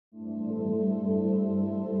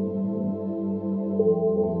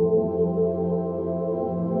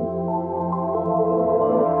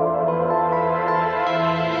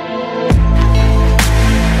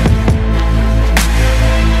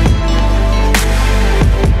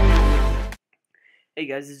Hey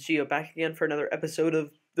guys, it's Geo back again for another episode of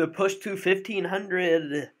the Push to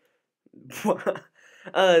 1500.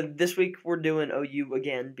 This week we're doing OU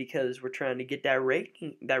again because we're trying to get that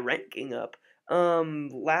ranking up.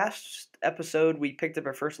 Last episode we picked up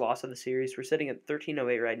our first loss of the series. We're sitting at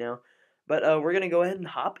 1308 right now, but we're gonna go ahead and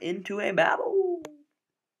hop into a battle.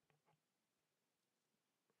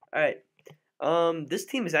 All right. This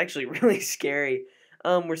team is actually really scary.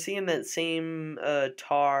 We're seeing that same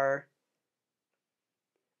Tar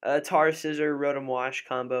Scissor Rotom Wash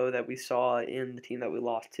combo that we saw in the team that we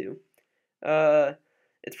lost to.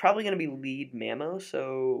 It's probably going to be lead Mamo,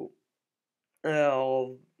 so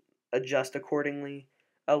I'll adjust accordingly.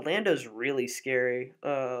 Lando's really scary,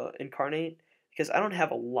 Incarnate, because I don't have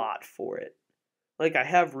a lot for it. Like, I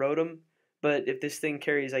have Rotom, but if this thing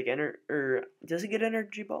carries, like, does it get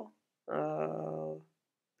Energy Ball?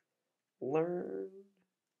 Learn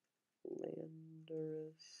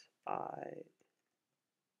Landorus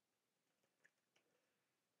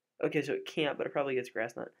Okay, so it can't, but it probably gets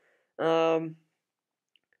Grass Knot.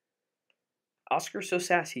 Oscar so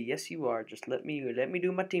sassy. Yes, you are. Just let me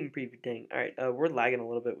do my team preview thing. All right, we're lagging a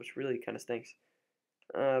little bit, which really kind of stinks.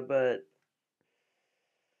 But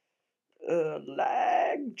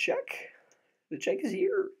lag check. The check is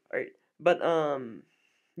here. All right, but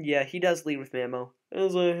yeah, he does lead with Mamo,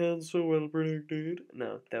 as I had so well predicted.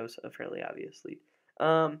 No, that was a fairly obvious lead.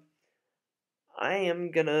 I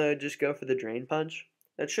am gonna just go for the Drain Punch.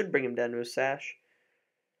 That should bring him down to a sash.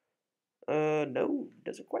 No,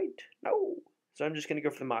 doesn't quite. No. So I'm just gonna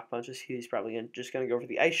go for the Mach Punches. He's probably just gonna go for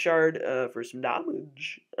the Ice Shard, for some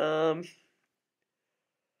damage. I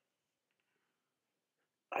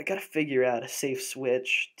gotta figure out a safe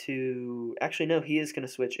switch to. Actually, no, he is gonna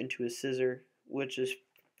switch into a Scissor, which is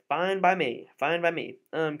fine by me. Fine by me.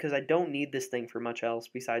 Because I don't need this thing for much else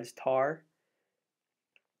besides Tar.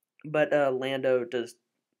 But Lando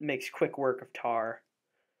makes quick work of Tar.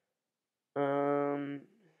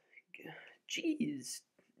 Jeez,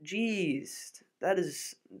 that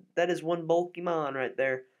is one bulky mon right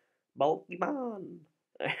there, bulky mon.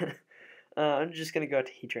 I'm just gonna go out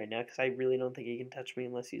to Heat right now because I really don't think he can touch me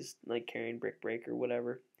unless he's like carrying Brick Break or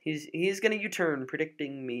whatever. He's gonna U-turn,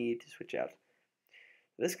 predicting me to switch out.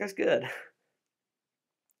 This guy's good.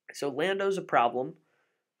 So Lando's a problem.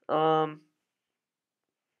 I'm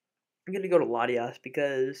gonna go to Latias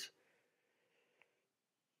because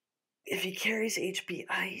if he carries HP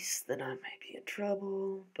Ice, then I might be in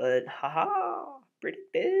trouble. But haha,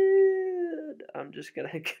 predicted. I'm just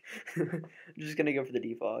gonna go for the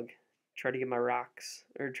defog. Try to get my rocks,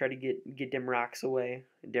 or try to get them rocks away.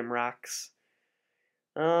 Dim rocks.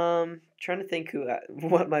 Trying to think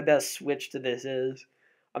what my best switch to this is.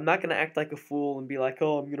 I'm not gonna act like a fool and be like,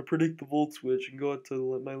 oh, I'm gonna predict the Volt switch and go out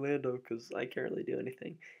to my Lando because I can't really do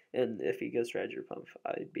anything. And if he goes Strategy Pump,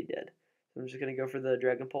 I'd be dead. I'm just going to go for the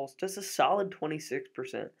Dragon Pulse. Just a solid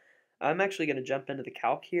 26%. I'm actually going to jump into the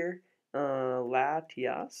calc here.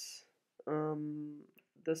 Latias.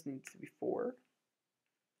 This needs to be 4.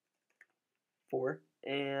 4.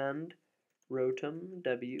 And Rotom,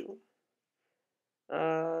 W.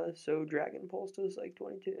 So Dragon Pulse does like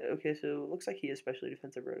 22. Okay, so it looks like he is specially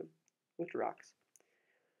defensive Rotom with rocks.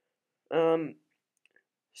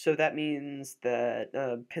 So that means that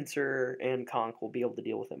Pinsir and Conk will be able to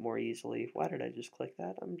deal with it more easily. Why did I just click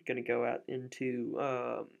that? I'm going to go out into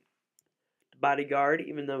Bodyguard,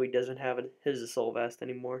 even though he doesn't have his Assault Vest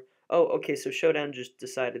anymore. Oh, okay, so Showdown just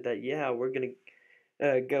decided that, yeah, we're going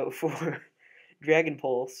to go for Dragon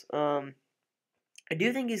Pulse. I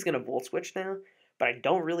do think he's going to Volt Switch now, but I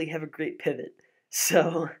don't really have a great pivot.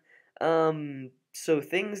 So, so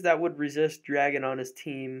things that would resist Dragon on his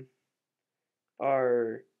team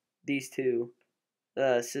are these two,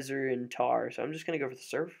 Scissor and Tar. So I'm just going to go for the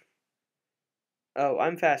Surf. Oh,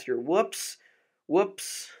 I'm faster. Whoops.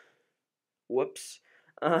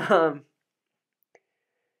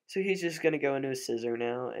 So he's just going to go into a Scissor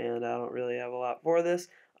now, and I don't really have a lot for this.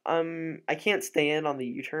 I can't stand on the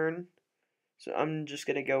U-turn, so I'm just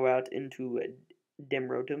going to go out into Dim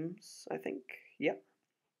Rotoms, I think. Yep.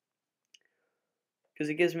 Because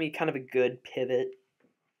it gives me kind of a good pivot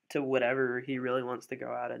to whatever he really wants to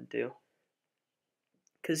go out and do.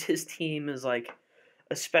 Because his team is like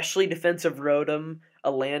especially defensive Rotom,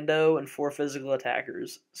 a Lando, and 4 physical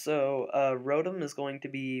attackers. So Rotom is going to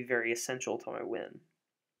be very essential to my win.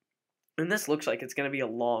 And this looks like it's going to be a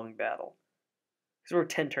long battle. Because we're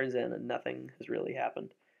 10 turns in and nothing has really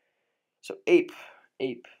happened. So Ape.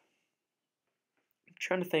 I'm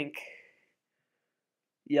trying to think.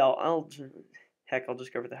 Yeah, I'll just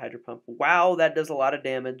go for the Hydro Pump. Wow, that does a lot of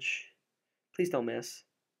damage. Please don't miss.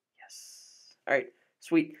 Yes. Alright,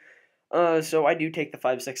 sweet. So I do take the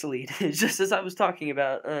 5-6 lead, just as I was talking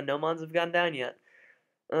about. No mons have gone down yet.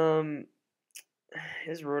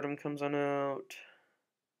 His Rotom comes on out.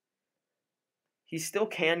 He still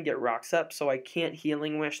can get Rocks up, so I can't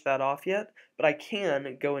Healing Wish that off yet, but I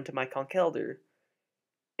can go into my Conkeldurr.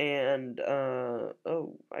 And,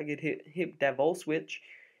 oh, I get hit that Volt Switch.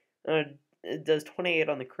 It does 28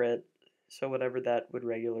 on the crit, so whatever that would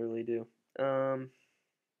regularly do. I'm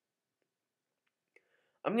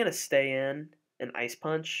gonna stay in an Ice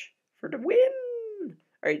Punch for the win!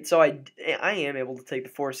 Alright, so I am able to take the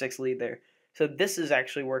 4-6 lead there. So this is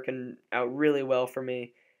actually working out really well for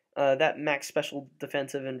me. That max special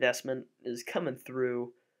defensive investment is coming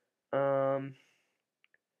through. So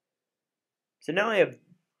now I have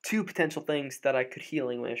two potential things that I could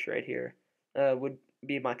Healing Wish right here. Would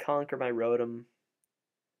be my Conk or my Rotom.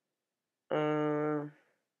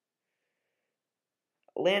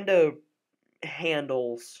 Lando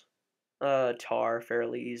handles Tar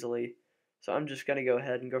fairly easily, so I'm just gonna go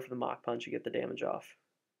ahead and go for the Mach Punch and get the damage off.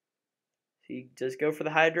 He does go for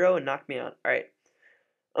the Hydro and knock me out. All right.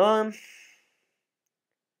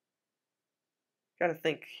 Gotta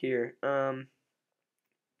think here.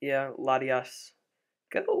 Yeah, Latias.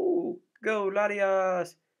 Go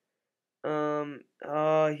Latias.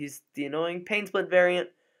 He's the annoying Pain Split variant.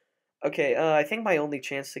 Okay, I think my only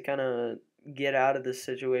chance to kind of get out of this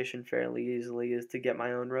situation fairly easily is to get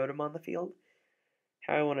my own Rotom on the field.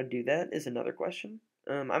 How I want to do that is another question.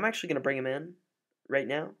 I'm actually going to bring him in right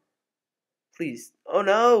now. Please. Oh,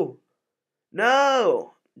 no!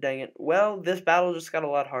 No! Dang it. Well, this battle just got a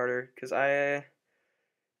lot harder, because I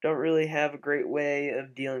don't really have a great way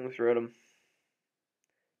of dealing with Rotom.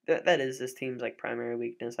 That is this team's like primary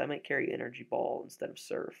weakness. I might carry Energy Ball instead of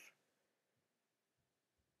Surf.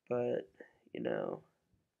 But, you know.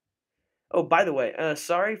 Oh, by the way,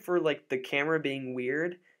 sorry for like the camera being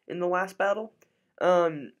weird in the last battle.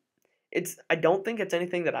 I don't think it's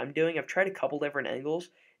anything that I'm doing. I've tried a couple different angles.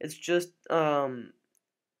 It's just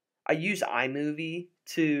I use iMovie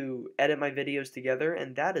to edit my videos together,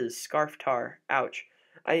 and that is Scarf Tar. Ouch.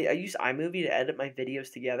 I use iMovie to edit my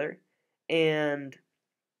videos together, and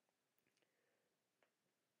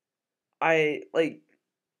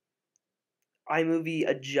iMovie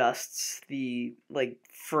adjusts the like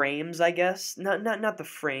frames, I guess. Not the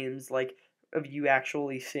frames like of you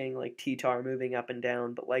actually seeing like T-Tar moving up and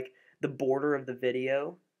down, but like the border of the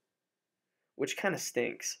video, which kind of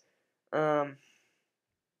stinks. I'm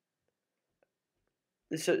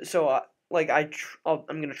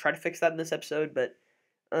gonna try to fix that in this episode, but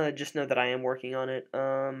just know that I am working on it.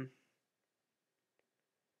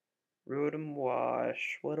 Rotom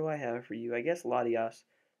Wash. What do I have for you? I guess Latias.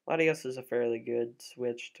 Latias is a fairly good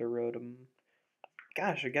switch to Rotom.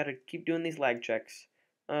 Gosh, I gotta keep doing these lag checks.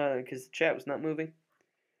 Because the chat was not moving.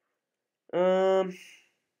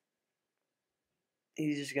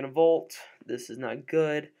 He's just gonna Volt. This is not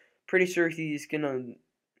good. Pretty sure he's gonna...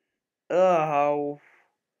 Oh,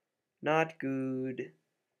 not good.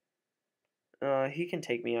 He can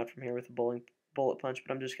take me out from here with a bullet punch,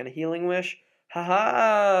 but I'm just gonna Healing Wish.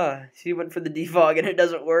 Haha! He went for the defog and it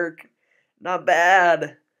doesn't work. Not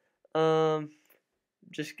bad.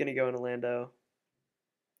 Just gonna go into Lando.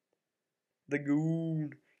 The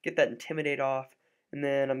Goon. Get that Intimidate off. And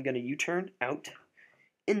then I'm gonna U-turn out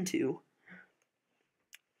into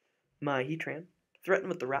my Heatran. Threaten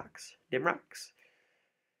with the rocks. Dim rocks.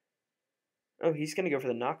 Oh, he's gonna go for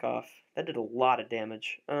the knockoff. That did a lot of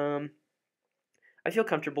damage. I feel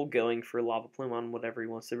comfortable going for Lava Plume on whatever he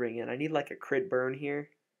wants to bring in. I need like a crit burn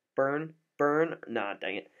here. Burn? Nah,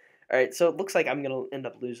 dang it. Alright, so it looks like I'm going to end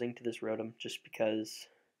up losing to this Rotom just because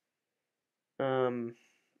I'm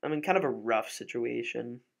in kind of a rough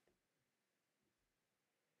situation.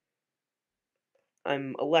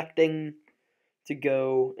 I'm electing to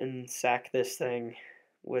go and sack this thing,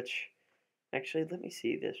 which, actually, let me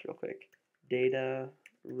see this real quick. Data,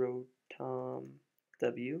 Rotom,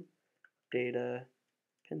 W, Data,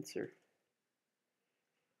 Pinsir.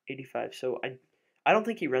 85. So I don't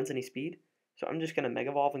think he runs any speed. So I'm just going to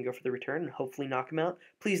Mega Evolve and go for the return and hopefully knock him out.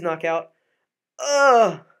 Please knock out.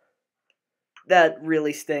 Ugh! That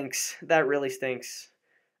really stinks. That really stinks.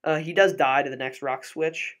 He does die to the next rock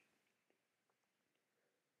switch.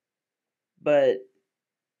 But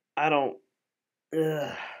I don't...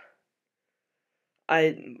 Ugh.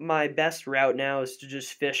 My best route now is to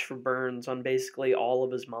just fish for burns on basically all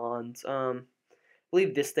of his mons. I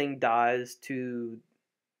believe this thing dies to...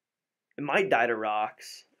 It might die to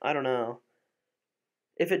rocks. I don't know.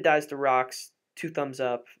 If it dies to rocks, 2 thumbs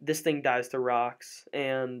up. This thing dies to rocks,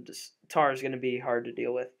 and Tar is going to be hard to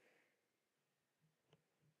deal with.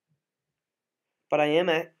 But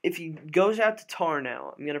if he goes out to Tar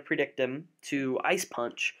now, I'm going to predict him to Ice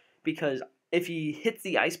Punch, because if he hits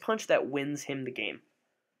the Ice Punch, that wins him the game.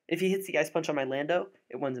 If he hits the Ice Punch on my Lando,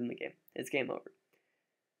 it wins him the game. It's game over.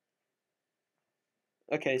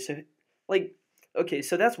 Okay,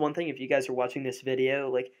 so that's one thing. If you guys are watching this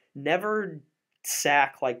video, like, never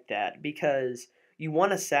sack like that, because you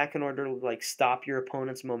want to sack in order to, like, stop your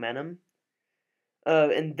opponent's momentum.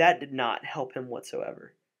 And that did not help him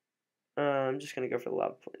whatsoever. I'm just gonna go for the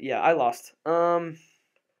lava. Yeah, I lost. Dang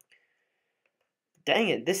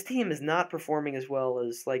it, this team is not performing as well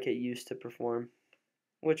as like it used to perform,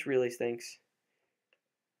 which really stinks.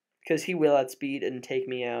 Because he will outspeed and take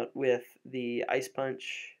me out with the Ice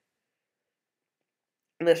Punch.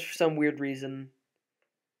 Unless for some weird reason.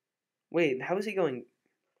 Wait, how is he going?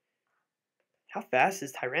 How fast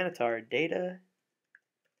is Tyranitar? Data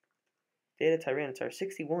Tyranitar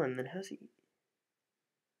 61. Then how's he?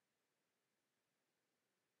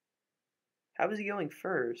 How is he going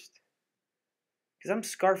first? Because I'm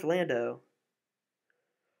Scarf Lando.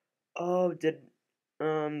 Oh, did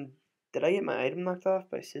I get my item knocked off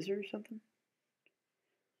by Scissor or something?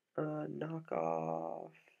 Knock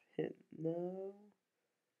off. Hit no.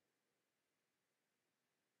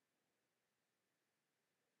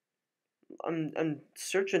 I'm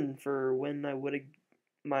searching for when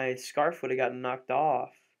my scarf would have gotten knocked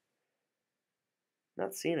off.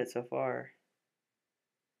 Not seeing it so far.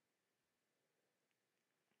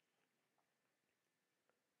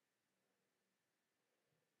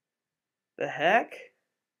 The heck?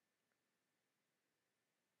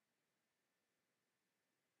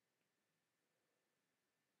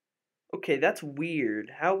 Okay, that's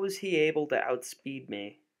weird. How was he able to outspeed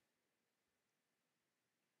me?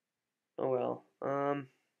 Oh well.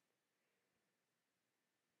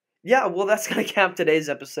 Yeah, well, that's gonna cap today's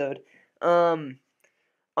episode.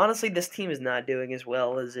 Honestly, this team is not doing as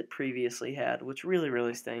well as it previously had, which really,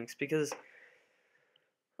 really stinks, because,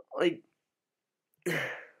 like,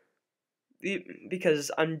 because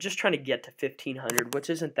I'm just trying to get to 1500, which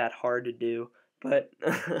isn't that hard to do, but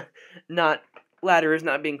ladder is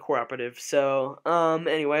not being cooperative. So,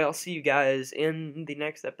 anyway, I'll see you guys in the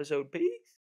next episode. Peace.